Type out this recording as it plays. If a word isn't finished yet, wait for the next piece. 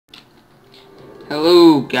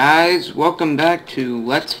Hello guys, welcome back to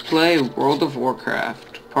Let's Play World of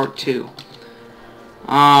Warcraft, Part 2.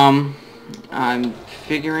 I'm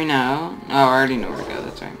figuring out... Oh, I already know where to go,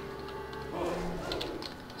 that's right.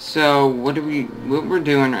 So, what we're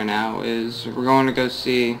doing right now is we're going to go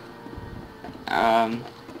see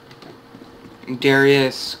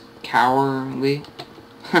Darius Cowley.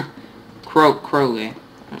 Crowley.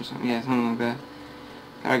 Or something, yeah, something like that.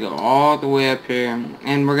 Gotta go all the way up here,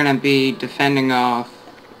 and we're gonna be defending off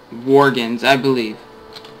Worgens, I believe.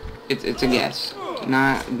 It's a guess.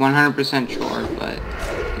 Not 100% sure, but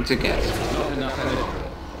it's a guess.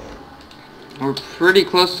 We're pretty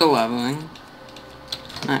close to leveling.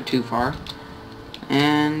 Not too far.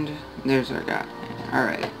 And there's our guy.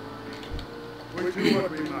 Alright.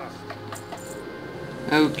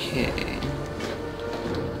 Okay.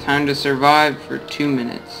 Time to survive for 2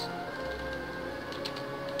 minutes.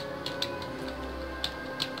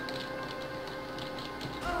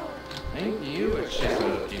 Ain't you a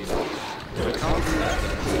shepherd, you know?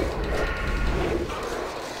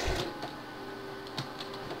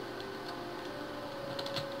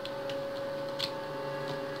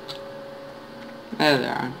 There they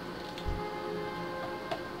are.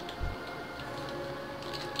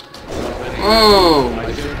 Whoa!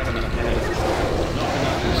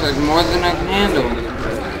 It's like more than I can handle.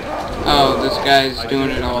 Oh, this guy's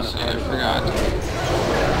doing it also, I forgot.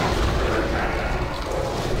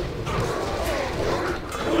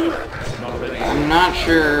 I'm not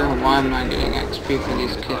sure why I'm not getting XP for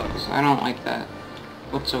these kills. I don't like that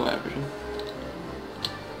whatsoever.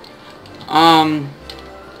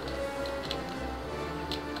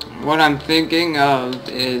 What I'm thinking of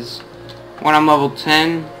is when I'm level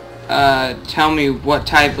 10, tell me what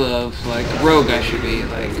type of like rogue I should be,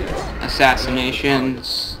 like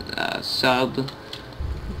assassinations, sub,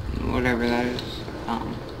 whatever that is. I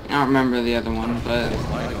don't remember the other one, but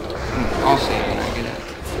I'll say it when I get it.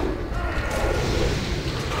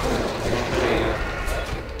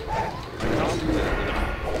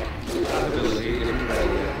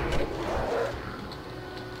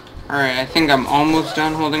 Alright, I think I'm almost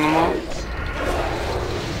done holding them off.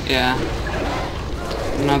 Yeah.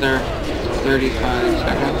 Another 35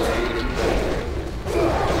 seconds.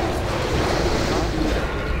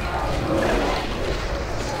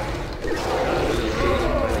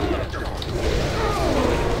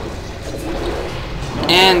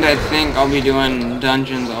 And I think I'll be doing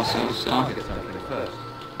dungeons also, so.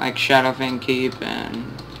 Like Shadowfang Keep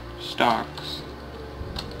and Stocks.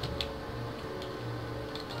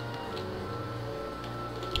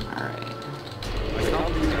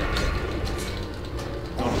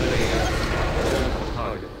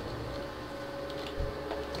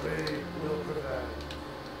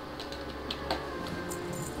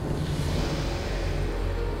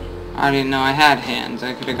 I didn't know I had hands.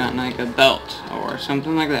 I could have gotten like a belt or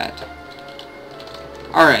something like that.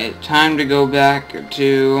 Alright, time to go back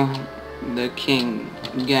to the king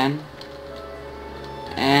again.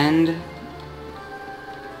 And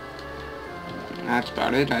that's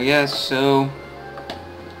about it, I guess. So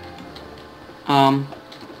I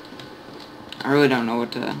really don't know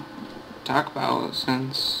what to talk about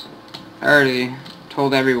since I already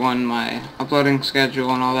told everyone my uploading schedule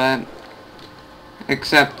and all that.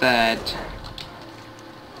 Except that,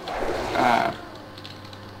 I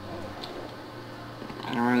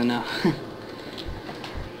don't really know.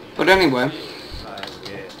 But anyway,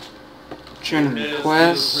 turn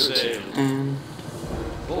request, and,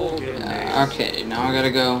 okay, now I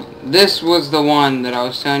gotta go. This was the one that I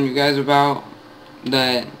was telling you guys about,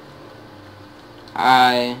 that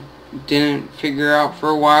I didn't figure out for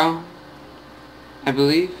a while, I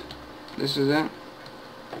believe. This is it.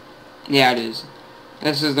 Yeah, it is.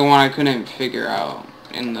 This is the one I couldn't figure out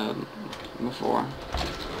in the before.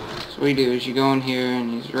 So what you do is you go in here and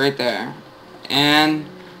he's right there. And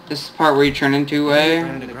this is the part where you turn into a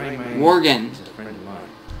Worgen.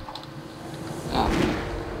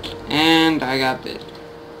 And I got bit.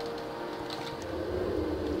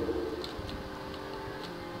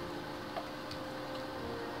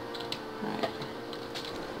 Right.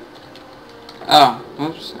 Oh,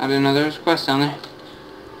 whoops, I didn't know there was a quest down there.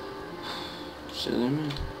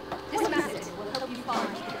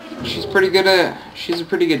 She's pretty good at. She's a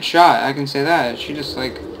pretty good shot. I can say that. She just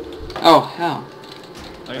like. Oh hell!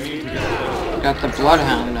 Got the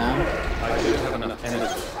bloodhound now.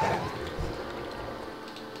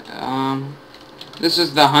 This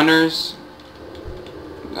is the hunters.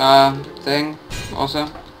 Thing also.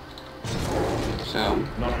 So.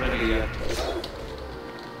 Not ready yet.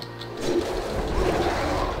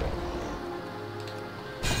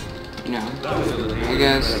 you know, I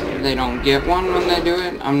guess they don't get one when they do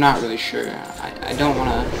it. I'm not really sure. I don't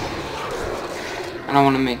want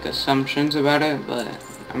to make assumptions about it, but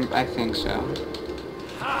I think so.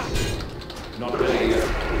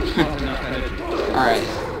 Alright,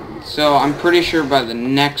 so I'm pretty sure by the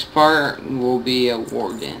next part will be a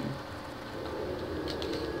Worgen.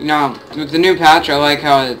 You know, with the new patch, I like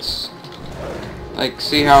how it's, like,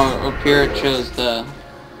 see how up here it shows the,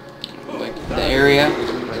 like, the area,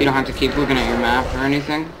 so you don't have to keep looking at your map or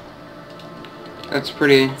anything. That's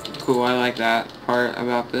pretty cool. I like that part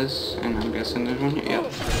about this, and I'm guessing there's one here.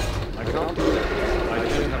 Yep.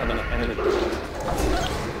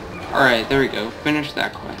 Alright, there we go. Finish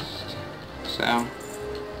that quest. So,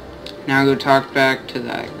 now go talk back to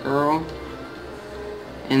that girl.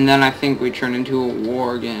 And then I think we turn into a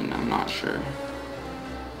Worgen. I'm not sure.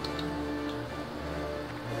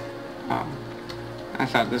 Oh. I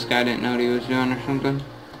thought this guy didn't know what he was doing or something.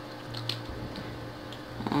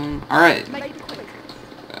 Alright.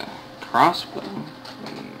 Crossbow?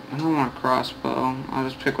 I don't want a crossbow. I'll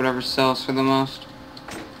just pick whatever sells for the most.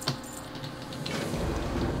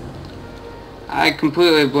 I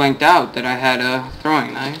completely blanked out that I had a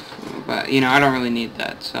throwing knife. But, you know, I don't really need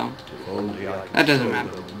that, so that doesn't matter.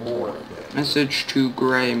 Message to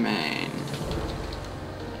Greymane.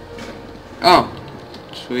 Oh,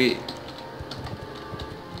 sweet.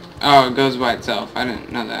 Oh, it goes by itself. I didn't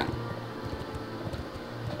know that.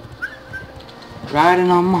 Riding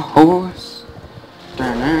on my horse.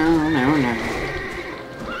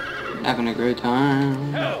 Having a great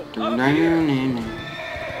time.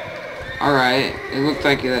 Alright, it looked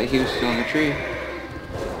like that he was still in the tree.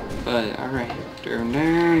 But, alright. I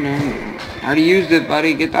already used it,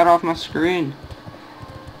 buddy. Get that off my screen.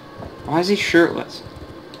 Why is he shirtless?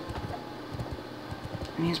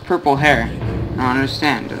 And he has purple hair. I don't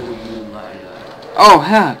understand. Oh,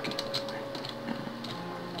 heck.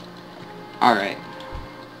 Alright.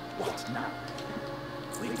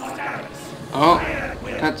 Oh,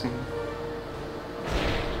 cutscene.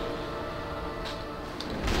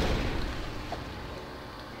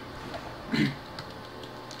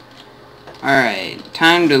 Alright,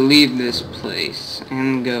 time to leave this place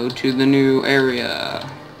and go to the new area,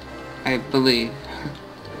 I believe.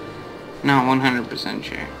 Not 100%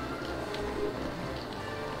 sure.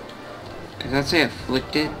 Does that say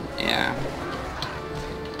afflicted? Yeah.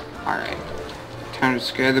 Alright. Time to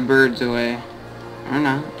scare the birds away. Or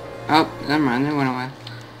not. Oh, never mind, they went away.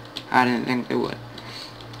 I didn't think they would.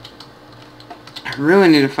 I really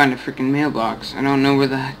need to find a freaking mailbox. I don't know where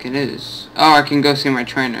the heck it is. Oh, I can go see my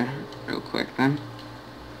trainer real quick then.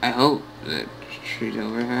 I hope that she's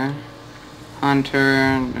over here. Hunter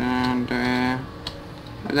and where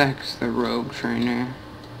the heck's the rogue trainer?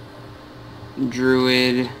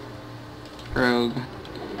 Druid. Rogue.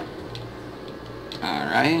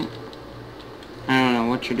 Alright. I don't know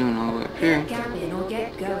what you're doing all the way up here.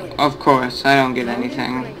 Of course, I don't get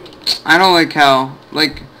anything. I don't like how,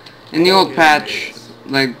 like, in the old patch,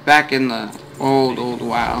 like, back in the old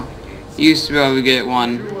WoW, you used to be able to get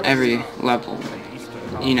one every level.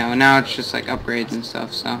 You know, now it's just, like, upgrades and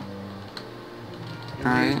stuff, so.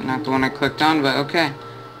 Alright, not the one I clicked on, but okay.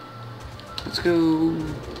 Let's go.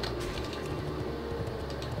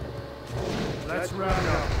 Let's round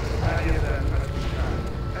up as many of them as we can.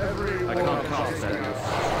 Every I can't cast that.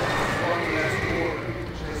 one less war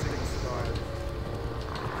chasing the survivors.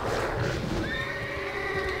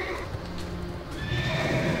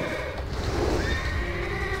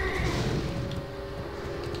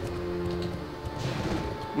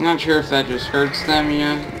 I'm not sure if that just hurts them, you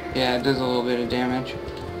know? Yeah, it does a little bit of damage.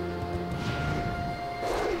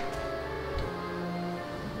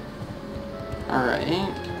 Alright.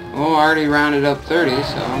 Well, I already rounded up 30,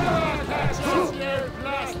 so.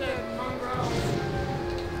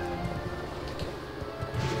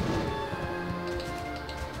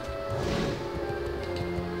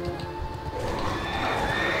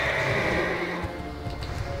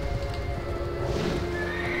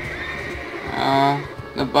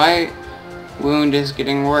 The bite wound is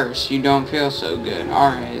getting worse. You don't feel so good.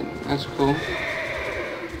 Alright, that's cool.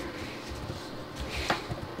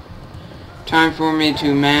 Time for me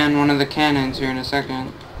to man one of the cannons here in a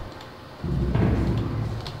second.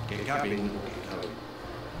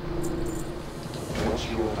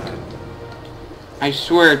 I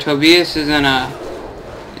swear, Tobias is in,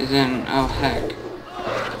 oh heck.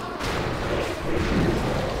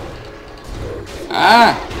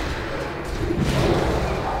 Ah!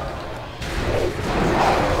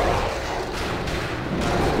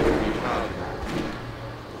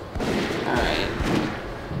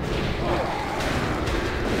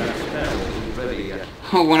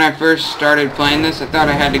 when I first started playing this, I thought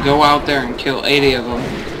I had to go out there and kill 80 of them.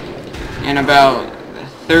 And about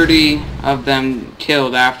 30 of them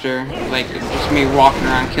killed after, like, just me walking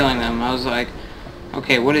around killing them. I was like,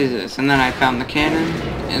 okay, what is this? And then I found the cannon,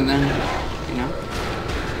 and then, you know,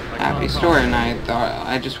 happy story. And I thought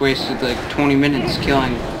I just wasted like 20 minutes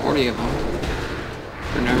killing 40 of them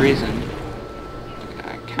for no reason.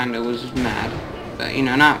 I kind of was mad, but you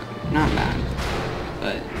know, not bad,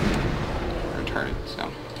 but retarded. So,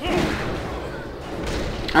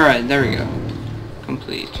 all right, there we go,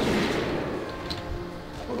 complete.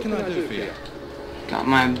 What can I do for you? Got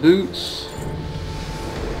my boots.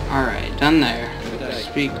 All right, done there.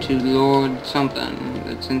 Speak to Lord something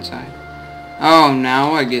that's inside. Oh,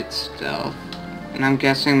 now I get stealth. And I'm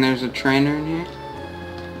guessing there's a trainer in here?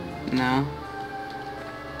 No.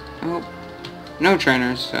 Oh. No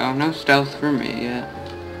trainers, so no stealth for me yet.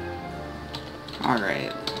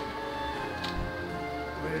 Alright.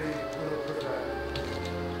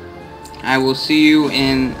 I will see you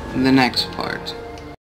in the next part.